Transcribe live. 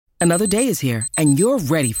Another day is here, and you're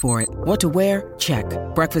ready for it. What to wear? Check.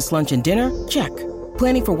 Breakfast, lunch, and dinner? Check.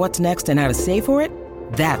 Planning for what's next and how to save for it?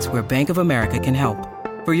 That's where Bank of America can help.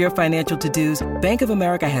 For your financial to-dos, Bank of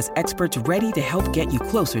America has experts ready to help get you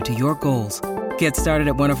closer to your goals. Get started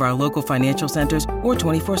at one of our local financial centers or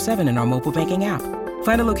 24/7 in our mobile banking app.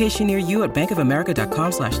 Find a location near you at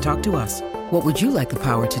bankofamerica.com/talktous. What would you like the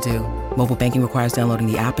power to do? Mobile banking requires downloading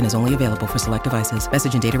the app and is only available for select devices.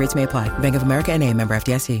 Message and data rates may apply. Bank of America N.A., member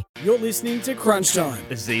FDIC. You're listening to Crunch Time.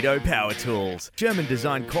 Zito Power Tools. German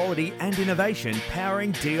design quality and innovation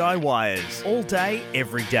powering DIYers. All day,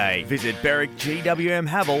 every day. Visit Berwick GWM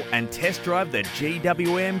Havel and test drive the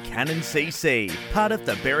GWM Cannon CC. Part of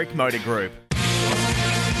the Berwick Motor Group.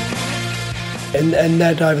 And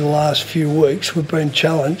that over the last few weeks we've been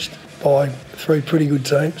challenged by three pretty good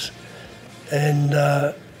teams.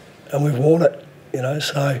 And we've won it,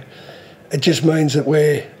 so it just means that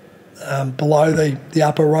we're below the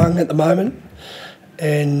upper rung at the moment,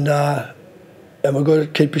 and we've got to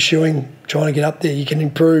keep pursuing, trying to get up there. You can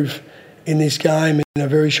improve in this game in a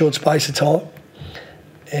very short space of time,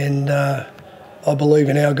 and I believe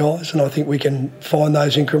in our guys, and I think we can find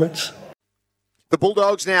those increments. The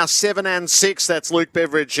Bulldogs now 7-6. That's Luke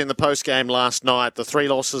Beveridge in the post-game last night. The three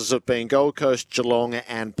losses have been Gold Coast, Geelong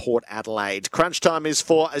and Port Adelaide. Crunch time is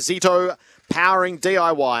for Azito, powering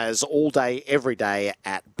DIYers all day, every day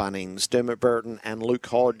at Bunnings. Dermot Burton and Luke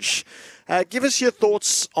Hodge. Give us your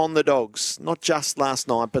thoughts on the Dogs, not just last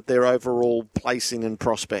night, but their overall placing and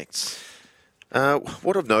prospects.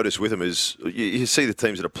 What I've noticed with them is you see the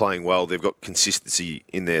teams that are playing well, they've got consistency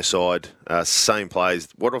in their side, same players.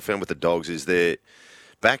 What I've found with the Dogs is their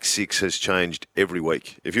back six has changed every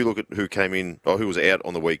week. If you look at who came in, or who was out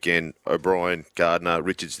on the weekend, O'Brien, Gardner,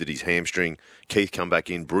 Richards did his hamstring, Keith come back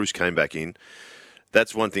in, Bruce came back in.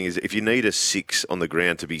 That's one thing, is if you need a six on the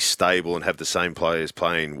ground to be stable and have the same players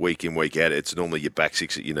playing week in, week out, it's normally your back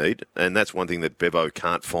six that you need. And that's one thing that Bevo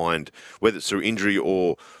can't find, whether it's through injury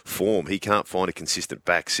or form. He can't find a consistent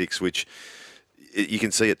back six, which you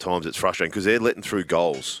can see at times it's frustrating because they're letting through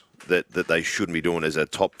goals that they shouldn't be doing as a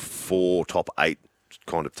top 4, top 8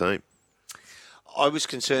 kind of team. I was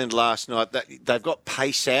concerned last night that they've got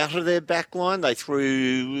pace out of their back line. They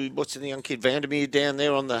threw, what's the young kid, Vandermeer down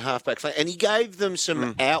there on the half-back flank, and he gave them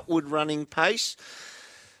some outward running pace.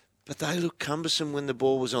 But they looked cumbersome when the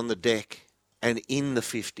ball was on the deck and in the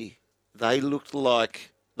 50. They looked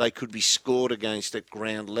like they could be scored against at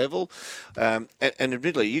ground level. And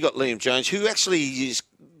admittedly, you got Liam Jones, who actually is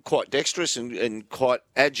quite dexterous and quite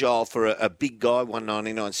agile for a big guy,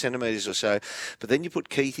 199 centimetres or so. But then you put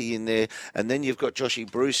Keithy in there, and then you've got Joshy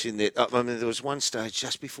Bruce in there. I mean, there was one stage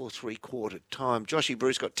just before three-quarter time. Joshy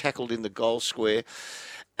Bruce got tackled in the goal square,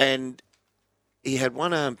 and he had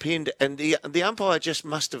one arm pinned, and the umpire just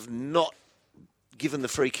must have not given the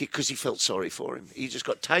free kick because he felt sorry for him. He just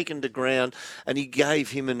got taken to ground, and he gave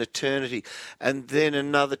him an eternity. And then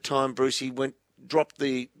another time, Brucey dropped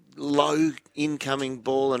the low incoming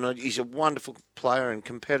ball, and he's a wonderful player and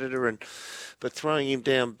competitor, but throwing him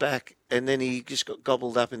down back, and then he just got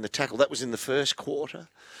gobbled up in the tackle. That was in the first quarter.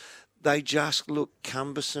 They just look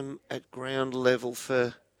cumbersome at ground level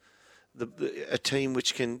for a team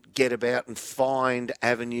which can get about and find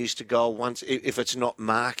avenues to goal once if it's not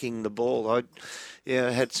marking the ball. I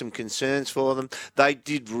had some concerns for them. They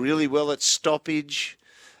did really well at stoppage.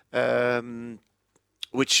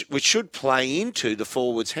 Which should play into the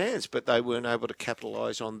forwards' hands, but they weren't able to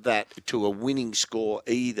capitalise on that to a winning score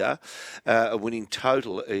either, a winning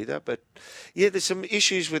total either. But, yeah, there's some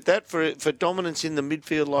issues with that for dominance in the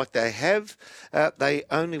midfield like they have. They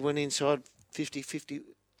only went inside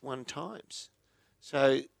 51 times.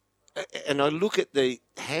 So, and I look at the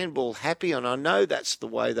handball happy, and I know that's the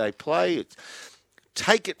way they play.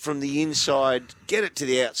 Take it from the inside, get it to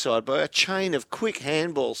the outside by a chain of quick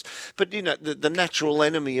handballs. But, the natural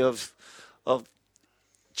enemy of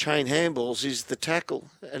chain handballs is the tackle.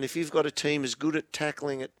 And if you've got a team as good at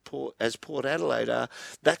tackling as Port Adelaide are,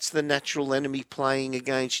 that's the natural enemy playing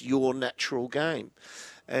against your natural game.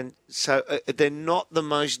 And so they're not the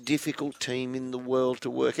most difficult team in the world to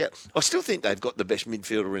work out. I still think they've got the best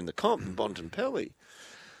midfielder in the comp, Bontempelli.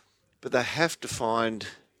 But they have to find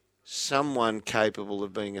someone capable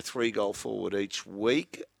of being a 3-goal forward each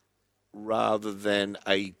week rather than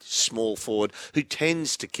a small forward who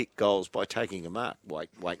tends to kick goals by taking a mark,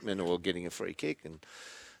 Wakeman, or getting a free kick. And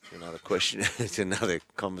another question, it's another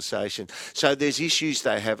conversation. So there's issues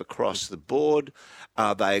they have across the board.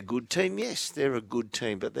 Are they a good team? Yes, they're a good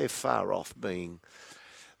team, but they're far off being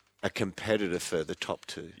a competitor for the top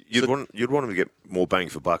two. You'd want them to get more bang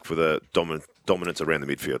for buck with a dominant dominance around the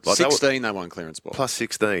midfield. Like 16 they won clearance ball. Plus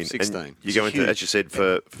 16. 16. And you go into, as you said,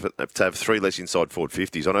 to have 3 less inside forward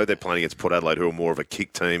 50s. I know they're playing against Port Adelaide, who are more of a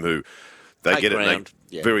kick team, who they Take get ground.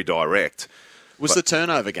 it very direct. Was the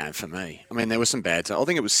turnover game for me. I mean, there were some bad I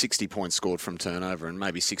think it was 60 points scored from turnover and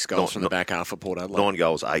maybe 6 goals from the back half for Port Adelaide. 9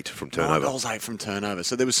 goals, 8 from turnover. 9 goals, 8 from turnover.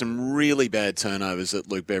 So there was some really bad turnovers that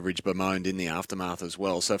Luke Beveridge bemoaned in the aftermath as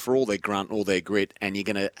well. So for all their grunt, all their grit, and you're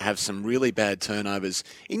going to have some really bad turnovers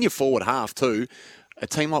in your forward half too. A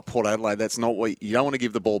team like Port Adelaide, that's not what you don't want to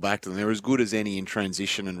give the ball back to them. They're as good as any in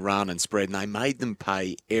transition and run and spread, and they made them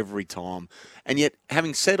pay every time. And yet,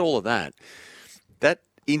 having said all of that, that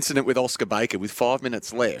incident with Oscar Baker with 5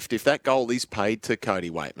 minutes left, if that goal is paid to Cody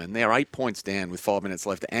Waitman, they're 8 points down with 5 minutes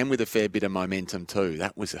left and with a fair bit of momentum too.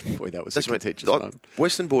 That was a contentious moment.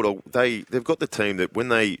 Western Bulldog, they've got the team that when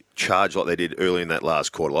they charge like they did early in that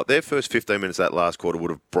last quarter, like their first 15 minutes of that last quarter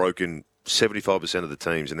would have broken 75% of the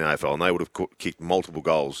teams in the AFL, and they would have kicked multiple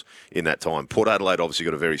goals in that time. Port Adelaide obviously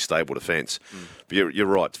got a very stable defence. But you're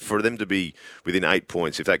right. For them to be within 8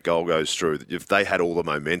 points, if that goal goes through, if they had all the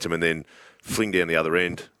momentum and then fling down the other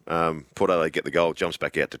end, Port Adelaide get the goal, jumps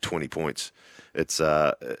back out to 20 points. It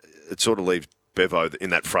sort of leaves Bevo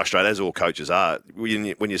in that frustrated, as all coaches are.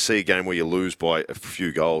 When you see a game where you lose by a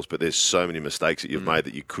few goals, but there's so many mistakes that you've made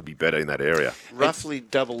that you could be better in that area. Roughly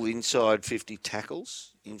double inside 50 tackles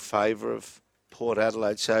in favour of Port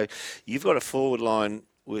Adelaide. So you've got a forward line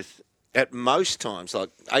with, at most times, like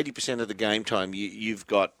 80% of the game time, you've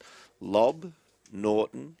got Lobb,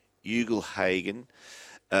 Norton, Ugle-Hagan,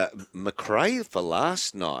 McRae for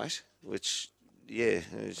last night, which,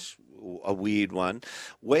 is a weird one,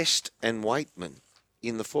 West and Waitman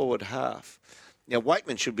in the forward half. Now,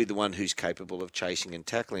 Waitman should be the one who's capable of chasing and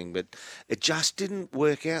tackling, but it just didn't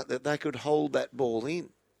work out that they could hold that ball in.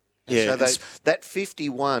 Yeah, so that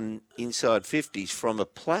 51 inside 50s from a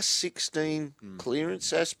plus 16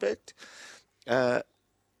 clearance aspect,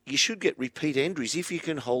 you should get repeat entries if you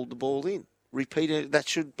can hold the ball in. That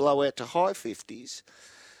should blow out to high 50s,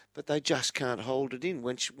 but they just can't hold it in.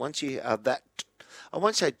 Once you are that, I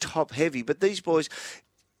won't say top heavy, but these boys,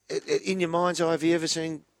 in your mind's eye, have you ever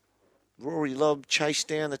seen Rory Lobb chase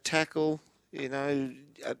down a tackle? You know,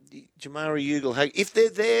 Jamari Ugle-Hagan, if they're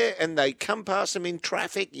there and they come past them in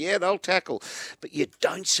traffic, they'll tackle. But you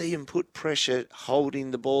don't see them put pressure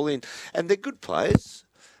holding the ball in. And they're good players,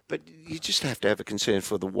 but you just have to have a concern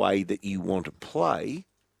for the way that you want to play.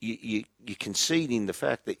 You're conceding the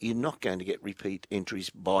fact that you're not going to get repeat entries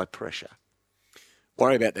by pressure.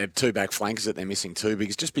 Worry about their 2 back flankers that they're missing too,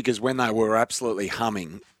 because when they were absolutely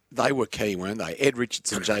humming, they were key, weren't they? Ed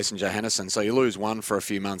Richards and Jason Johannesson. So you lose one for a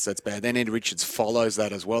few months, that's bad. Then Ed Richards follows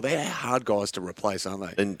that as well. They're hard guys to replace,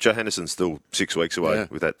 aren't they? And Johannesson's still 6 weeks away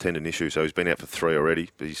with that tendon issue, so he's been out for 3 already,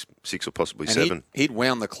 but he's 6 or possibly 7. He'd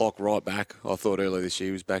wound the clock right back. I thought earlier this year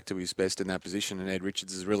he was back to his best in that position, and Ed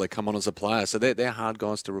Richards has really come on as a player. So they're hard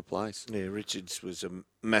guys to replace. Yeah, Richards was a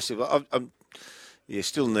massive... You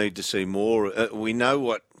still need to see more. We know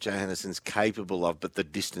what Johannesson's capable of, but the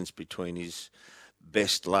distance between his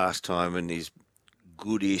best last time and his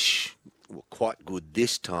goodish, quite good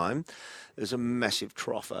this time, there's a massive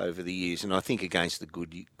trough over the years. And I think against the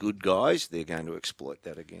good guys, they're going to exploit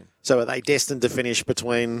that again. So are they destined to finish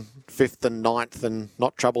between 5th and 9th and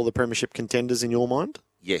not trouble the premiership contenders in your mind?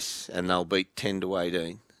 Yes, and they'll beat 10 to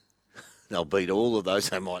 18. They'll beat all of those.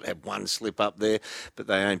 They might have one slip up there, but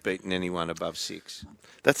they ain't beaten anyone above 6.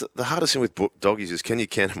 That's the hardest thing with doggies is can you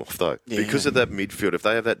count them off, though? Yeah. Because of that midfield, if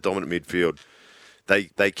they have that dominant midfield,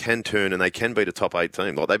 they can turn and they can beat a top 8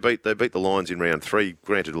 team. Like they beat the Lions in round 3.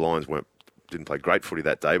 Granted, the Lions didn't play great footy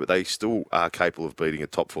that day, but they still are capable of beating a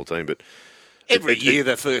top 4 team. But every year,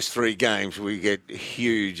 the first 3 games, we get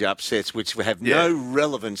huge upsets, which have no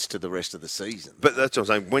relevance to the rest of the season. But that's what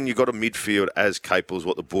I'm saying. When you've got a midfield as capable as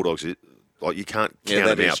what the Bulldogs is, like you can't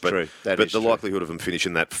count them out. True. But the likelihood of them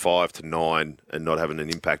finishing that 5 to 9 and not having an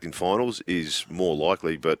impact in finals is more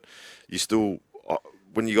likely. But you still,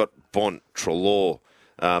 when you got Bont, Treloar,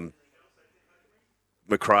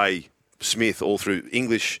 McRae, Smith, all through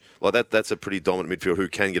English, like that's a pretty dominant midfield who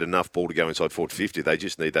can get enough ball to go inside forward 50. They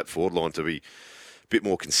just need that forward line to be a bit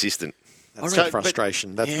more consistent. That's the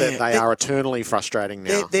frustration. They are eternally frustrating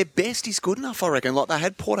now. Their best is good enough, I reckon. Like they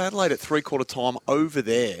had Port Adelaide at 3/4 time over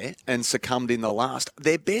there and succumbed in the last.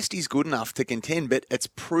 Their best is good enough to contend, but it's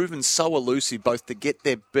proven so elusive both to get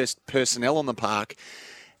their best personnel on the park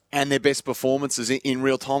and their best performances in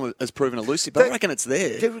real time has proven elusive. But I reckon it's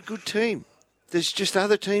there. They're a good team. There's just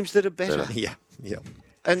other teams that are better. Yeah.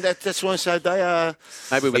 And that's why I say they are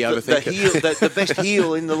maybe we overthink the best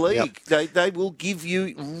heel in the league. They will give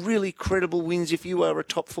you really credible wins if you are a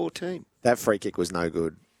top 4 team. That free kick was no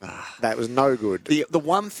good. That was no good. The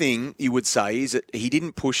one thing you would say is that he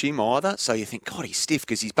didn't push him either, so you think, God, he's stiff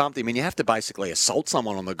because he's bumped him, and you have to basically assault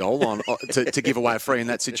someone on the goal line to give away a free in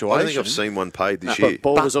that situation. I don't think I've seen one paid this year. But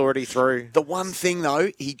ball was already through. The one thing,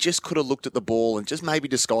 though, he just could have looked at the ball and just maybe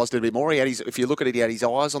disguised it a bit more. If you look at it, he had his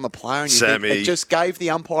eyes on the player, and you think it just gave the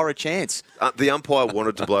umpire a chance. The umpire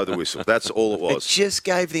wanted to blow the whistle. That's all it was. It just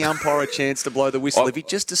gave the umpire a chance to blow the whistle. If he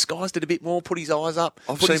just disguised it a bit more, put his eyes up,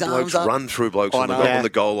 I've put seen his blokes arms up. run through blokes on the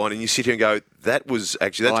goal line, and you sit here and go, that's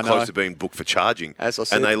close to being booked for charging. As I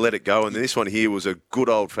said. And they let it go. And this one here was a good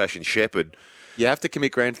old-fashioned shepherd. You have to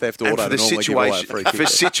commit grand theft And order for the to normally give away a free kick. for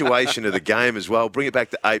situation of the game as well, bring it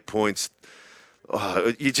back to 8 points.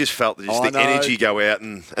 Oh, you just felt the energy go out,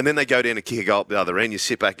 and then they go down and kick a goal up the other end. You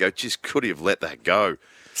sit back and go, just could he have let that go?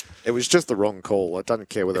 It was just the wrong call. I don't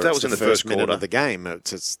care whether If that it's was in the the first first minute quarter. of the game.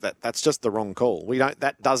 That's just the wrong call.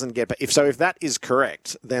 That doesn't get. If that is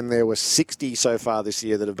correct, then there were 60 so far this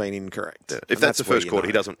year that have been incorrect. Yeah. If that's the first quarter,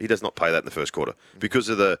 he does not pay that in the first quarter because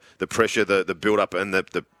of the pressure, the build up, and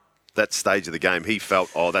that stage of the game. He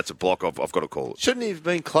felt, that's a block. I've got to call it. Shouldn't he have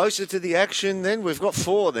been closer to the action then? We've got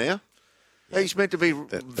 4 now. He's meant to be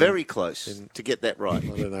very close to get that right. I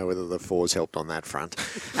don't know whether the 4's helped on that front.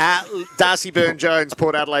 Darcy Byrne-Jones,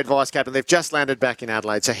 Port Adelaide vice-captain. They've just landed back in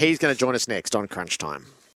Adelaide, so he's going to join us next on Crunch Time.